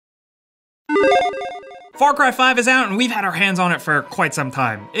Far Cry 5 is out and we've had our hands on it for quite some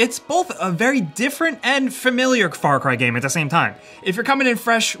time. It's both a very different and familiar Far Cry game at the same time. If you're coming in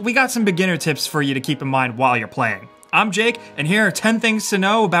fresh, we got some beginner tips for you to keep in mind while you're playing. I'm Jake, and here are 10 things to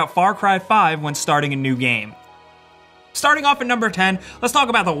know about Far Cry 5 when starting a new game. Starting off at number 10, let's talk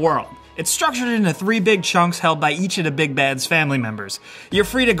about the world. It's structured into 3 big chunks held by each of the Big Bad's family members. You're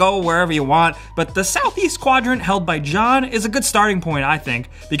free to go wherever you want, but the southeast quadrant held by John is a good starting point, I think,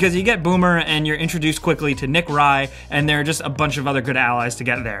 because you get Boomer and you're introduced quickly to Nick Rye, and there are just a bunch of other good allies to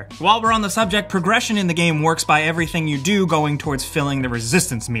get there. While we're on the subject, progression in the game works by everything you do going towards filling the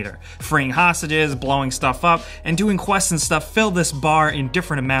resistance meter. Freeing hostages, blowing stuff up, and doing quests and stuff fill this bar in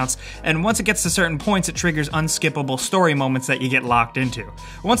different amounts, and once it gets to certain points, it triggers unskippable story moments that you get locked into.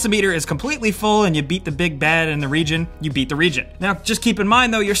 Once the meter is completely full and you beat the Big Bad in the region, you beat the region. Now, just keep in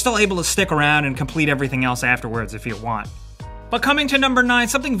mind though, you're still able to stick around and complete everything else afterwards if you want. But coming to number 9,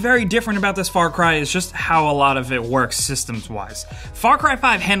 something very different about this Far Cry is just how a lot of it works systems-wise. Far Cry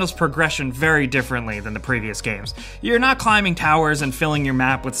 5 handles progression very differently than the previous games. You're not climbing towers and filling your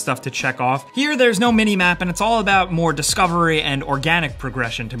map with stuff to check off. Here, there's no mini-map, and it's all about more discovery and organic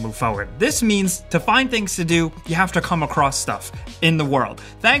progression to move forward. This means to find things to do, you have to come across stuff in the world.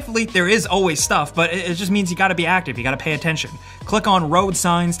 Thankfully, there is always stuff, but it just means you gotta be active, you gotta pay attention. Click on road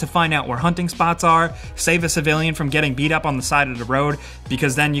signs to find out where hunting spots are, save a civilian from getting beat up on the side of the road,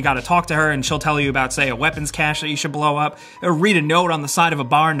 because then you gotta talk to her and she'll tell you about, say, a weapons cache that you should blow up, or read a note on the side of a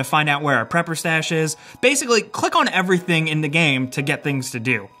barn to find out where a prepper stash is. Basically, click on everything in the game to get things to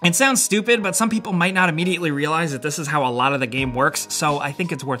do. It sounds stupid, but some people might not immediately realize that this is how a lot of the game works, so I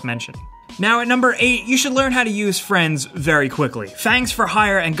think it's worth mentioning. Now at number 8, you should learn how to use friends very quickly. Fangs for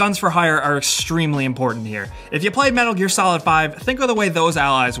hire and guns for hire are extremely important here. If you played Metal Gear Solid 5, think of the way those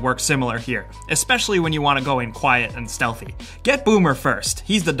allies work similar here, especially when you want to go in quiet and stealthy. Get Boomer first,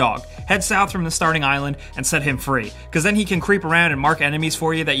 he's the dog. Head south from the starting island and set him free, because then he can creep around and mark enemies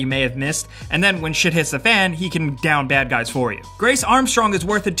for you that you may have missed, and then when shit hits the fan, he can down bad guys for you. Grace Armstrong is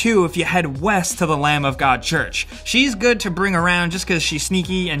worth it too if you head west to the Lamb of God Church. She's good to bring around just because she's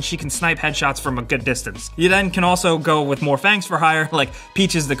sneaky and she can snipe headshots from a good distance. You then can also go with more fangs for hire, like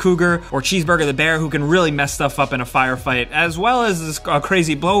Peaches the Cougar or Cheeseburger the Bear, who can really mess stuff up in a firefight, as well as this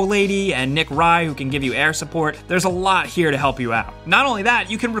crazy blow lady and Nick Rye, who can give you air support. There's a lot here to help you out. Not only that,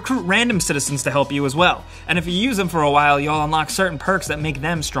 you can recruit random citizens to help you as well, and if you use them for a while, you'll unlock certain perks that make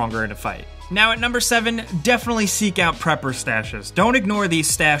them stronger in a fight. Now at number 7, definitely seek out prepper stashes. Don't ignore these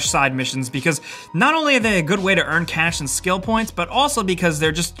stash side missions, because not only are they a good way to earn cash and skill points, but also because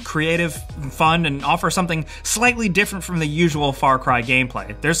they're just creative, fun, and offer something slightly different from the usual Far Cry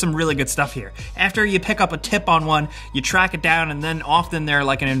gameplay. There's some really good stuff here. After you pick up a tip on one, you track it down, and then often they're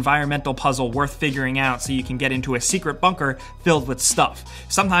like an environmental puzzle worth figuring out so you can get into a secret bunker filled with stuff.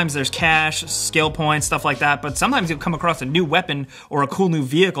 Sometimes there's cash, skill points, stuff like that, but sometimes you'll come across a new weapon or a cool new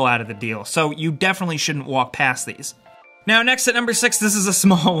vehicle out of the deal. So you definitely shouldn't walk past these. Now next at number 6, this is a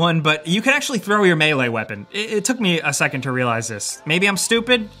small one, but you can actually throw your melee weapon. It took me a second to realize this. Maybe I'm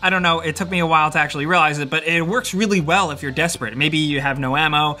stupid? I don't know, it took me a while to actually realize it, but it works really well if you're desperate. Maybe you have no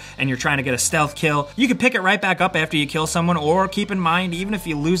ammo and you're trying to get a stealth kill. You can pick it right back up after you kill someone, or keep in mind, even if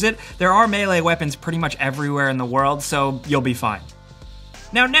you lose it, there are melee weapons pretty much everywhere in the world, so you'll be fine.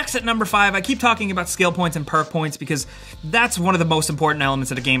 Now next at number 5, I keep talking about skill points and perk points because that's one of the most important elements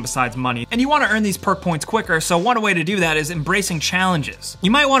of the game besides money. And you want to earn these perk points quicker, so one way to do that is embracing challenges.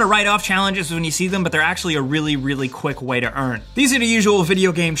 You might want to write off challenges when you see them, but they're actually a really quick way to earn. These are the usual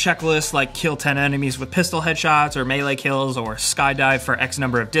video game checklists, like kill 10 enemies with pistol headshots, or melee kills, or skydive for X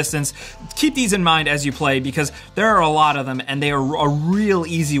number of distance. Keep these in mind as you play because there are a lot of them and they are a real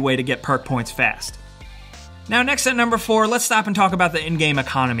easy way to get perk points fast. Now next at number 4, let's stop and talk about the in-game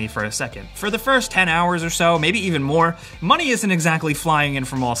economy for a second. For the first 10 hours or so, maybe even more, money isn't exactly flying in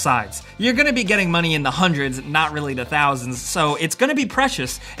from all sides. You're gonna be getting money in the hundreds, not really the thousands, so it's gonna be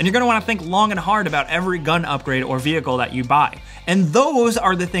precious, and you're gonna wanna think long and hard about every gun upgrade or vehicle that you buy. And those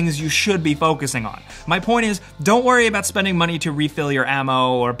are the things you should be focusing on. My point is, don't worry about spending money to refill your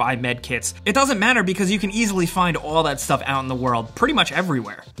ammo or buy med kits. It doesn't matter because you can easily find all that stuff out in the world, pretty much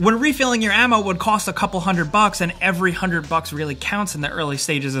everywhere. When refilling your ammo would cost a couple $100 and every $100 really counts in the early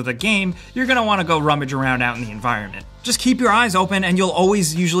stages of the game, you're gonna wanna go rummage around out in the environment. Just keep your eyes open and you'll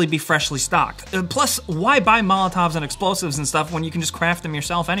always usually be freshly stocked. Plus, why buy Molotovs and explosives and stuff when you can just craft them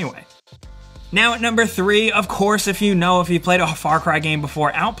yourself anyway? Now at number 3, of course, if you played a Far Cry game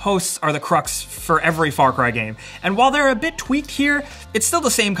before, outposts are the crux for every Far Cry game. And while they're a bit tweaked here, it's still the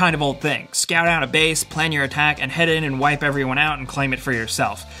same kind of old thing. Scout out a base, plan your attack, and head in and wipe everyone out and claim it for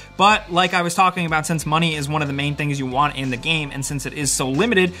yourself. But like I was talking about, since money is one of the main things you want in the game, and since it is so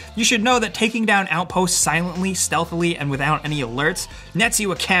limited, you should know that taking down outposts silently, stealthily, and without any alerts nets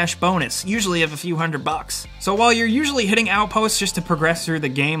you a cash bonus, usually of a few $100. So while you're usually hitting outposts just to progress through the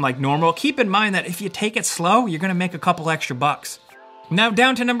game like normal, keep in mind that if you take it slow, you're gonna make a couple extra bucks. Now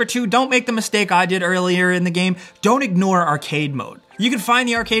down to number 2, don't make the mistake I did earlier in the game. Don't ignore arcade mode. You can find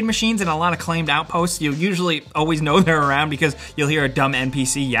the arcade machines in a lot of claimed outposts. You'll usually always know they're around because you'll hear a dumb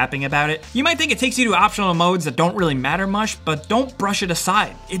NPC yapping about it. You might think it takes you to optional modes that don't really matter much, but don't brush it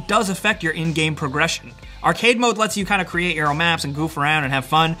aside. It does affect your in-game progression. Arcade mode lets you kind of create your own maps and goof around and have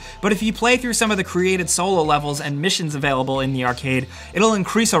fun, but if you play through some of the created solo levels and missions available in the arcade, it'll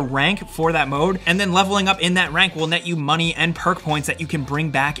increase a rank for that mode, and then leveling up in that rank will net you money and perk points that you can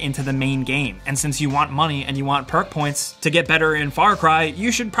bring back into the main game. And since you want money and you want perk points to get better in Far Cry,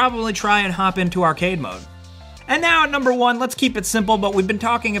 you should probably try and hop into arcade mode. And now at number 1, let's keep it simple, but we've been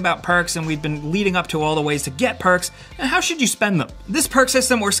talking about perks and we've been leading up to all the ways to get perks, and how should you spend them? This perk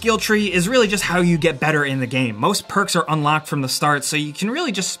system or skill tree is really just how you get better in the game. Most perks are unlocked from the start, so you can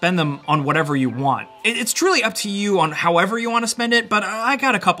really just spend them on whatever you want. It's truly up to you on however you want to spend it, but I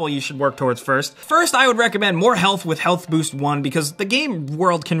got a couple you should work towards first. First, I would recommend more health with Health Boost 1 because the game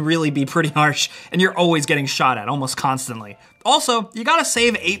world can really be pretty harsh and you're always getting shot at, almost constantly. Also, you gotta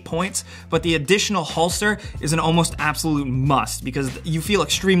save 8 points, but the additional holster is an almost absolute must because you feel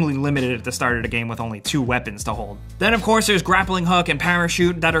extremely limited at the start of the game with only 2 weapons to hold. Then of course there's Grappling Hook and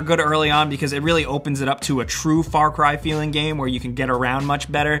Parachute that are good early on because it really opens it up to a true Far Cry feeling game where you can get around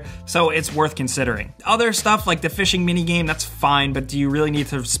much better, so it's worth considering. Other stuff like the fishing minigame, that's fine, but do you really need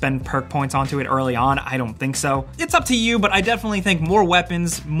to spend perk points onto it early on? I don't think so. It's up to you, but I definitely think more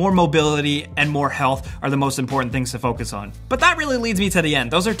weapons, more mobility, and more health are the most important things to focus on. But that really leads me to the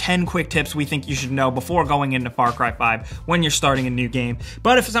end. Those are 10 quick tips we think you should know before going into Far Cry 5 when you're starting a new game.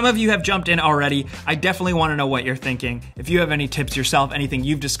 But if some of you have jumped in already, I definitely want to know what you're thinking. If you have any tips yourself, anything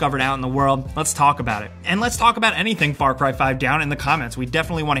you've discovered out in the world, let's talk about it. And let's talk about anything Far Cry 5 down in the comments. We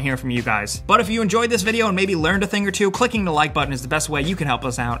definitely want to hear from you guys. But if you enjoyed this video and maybe learned a thing or two, clicking the like button is the best way you can help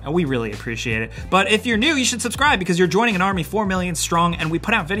us out, and we really appreciate it. But if you're new, you should subscribe because you're joining an army 4 million strong, and we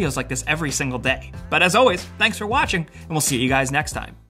put out videos like this every single day. But as always, thanks for watching, and we'll see you guys next time.